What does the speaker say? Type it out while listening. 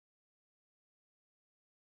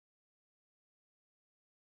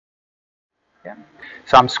Yeah.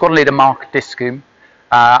 So I'm Squadron Leader Mark Discombe.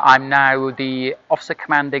 I'm now the Officer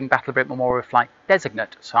Commanding Battle of Britain Memorial Flight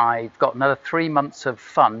Designate. So I've got another 3 months of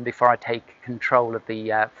fun before I take control of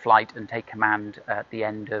the flight and take command at the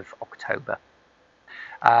end of October.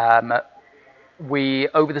 Over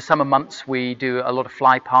the summer months, we do a lot of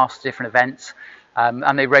flypasts, different events,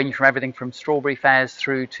 and they range from everything from strawberry fairs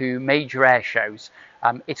through to major air shows.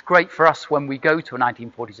 It's great for us when we go to a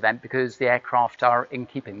 1940s event because the aircraft are in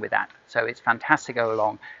keeping with that. So it's fantastic to go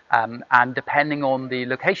along. And depending on the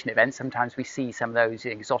location event, sometimes we see some of those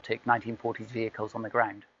exotic 1940s vehicles on the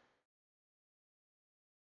ground.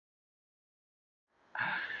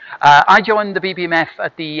 I joined the BBMF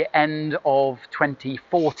at the end of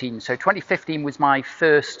 2014. So 2015 was my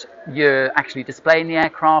first year actually displaying the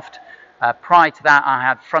aircraft. Prior to that, I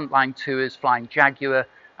had frontline tours flying Jaguar.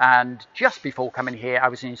 And just before coming here, I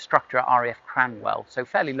was an instructor at RAF Cranwell. So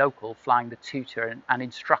fairly local, flying the tutor and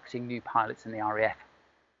instructing new pilots in the RAF.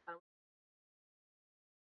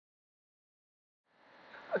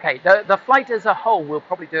 Okay, the flight as a whole will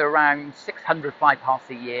probably do around 600 flypasts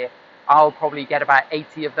a year. I'll probably get about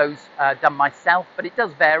 80 of those done myself, but it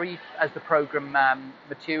does vary as the program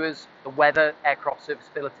matures, the weather, aircraft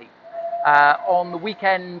serviceability. On the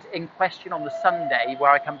weekend in question, on the Sunday, where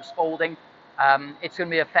I come to Spalding, it's going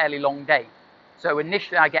to be a fairly long day. So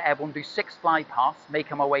initially I get airborne, do 6 flypasts,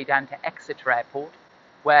 making my way down to Exeter Airport,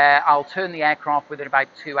 where I'll turn the aircraft within about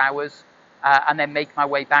 2 hours, and then make my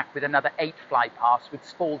way back with another 8 flypasts, with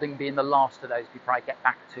Spalding being the last of those before I get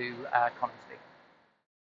back to Coningsby.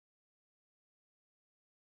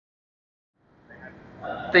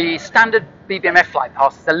 The standard BBMF flight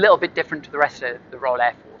pass is a little bit different to the rest of the Royal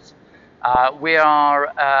Air Force. We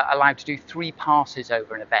are allowed to do 3 passes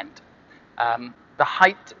over an event. The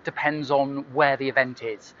height depends on where the event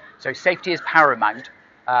is. So safety is paramount.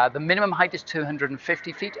 The minimum height is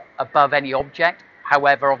 250 feet above any object.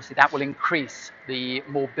 However, obviously that will increase the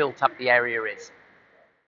more built up the area is.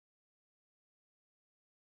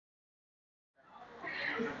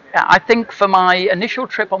 Yeah, I think for my initial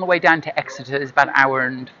trip on the way down to Exeter is about an hour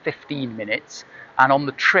and 15 minutes. And on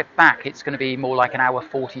the trip back, it's going to be more like an hour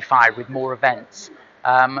 45 with more events.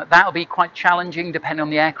 That'll be quite challenging depending on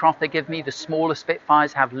the aircraft they give me. The smaller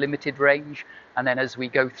Spitfires have limited range. And then as we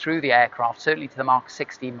go through the aircraft, certainly to the Mark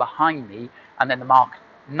 16 behind me, and then the Mark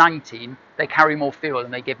 19, they carry more fuel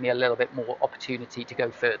and they give me a little bit more opportunity to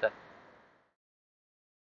go further.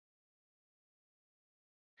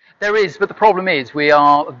 There is, but the problem is we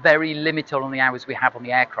are very limited on the hours we have on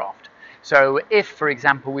the aircraft. So if, for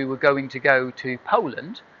example, we were going to go to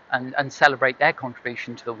Poland and celebrate their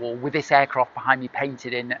contribution to the war with this aircraft behind me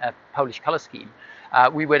painted in a Polish colour scheme,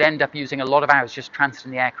 we would end up using a lot of hours just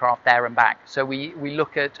transferring the aircraft there and back. So we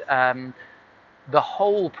look at the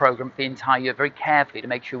whole programme for the entire year very carefully to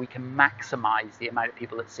make sure we can maximise the amount of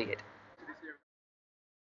people that see it.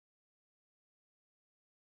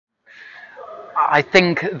 I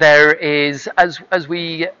think there is, as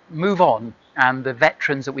we move on and the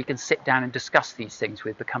veterans that we can sit down and discuss these things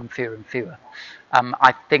with become fewer and fewer,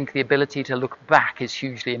 I think the ability to look back is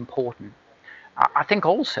hugely important. I think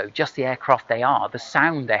also just the aircraft they are, the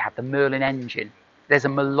sound they have, the Merlin engine, there's a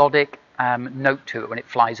melodic note to it when it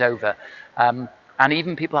flies over. And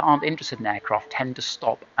even people that aren't interested in aircraft tend to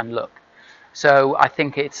stop and look. So I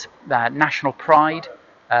think it's national pride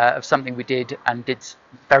of something we did and did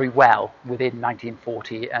very well within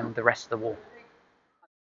 1940 and the rest of the war.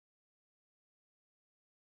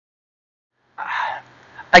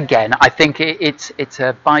 Again, I think it's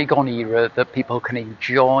a bygone era that people can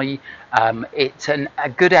enjoy. It's a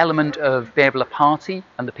good element of being able to party,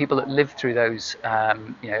 and the people that lived through those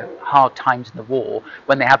hard times in the war,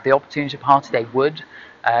 when they had the opportunity to party, they would.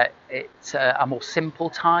 It's a more simple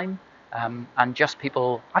time. And just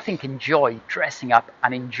people, I think, enjoy dressing up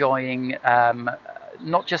and enjoying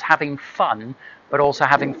not just having fun, but also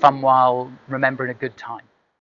having fun while remembering a good time.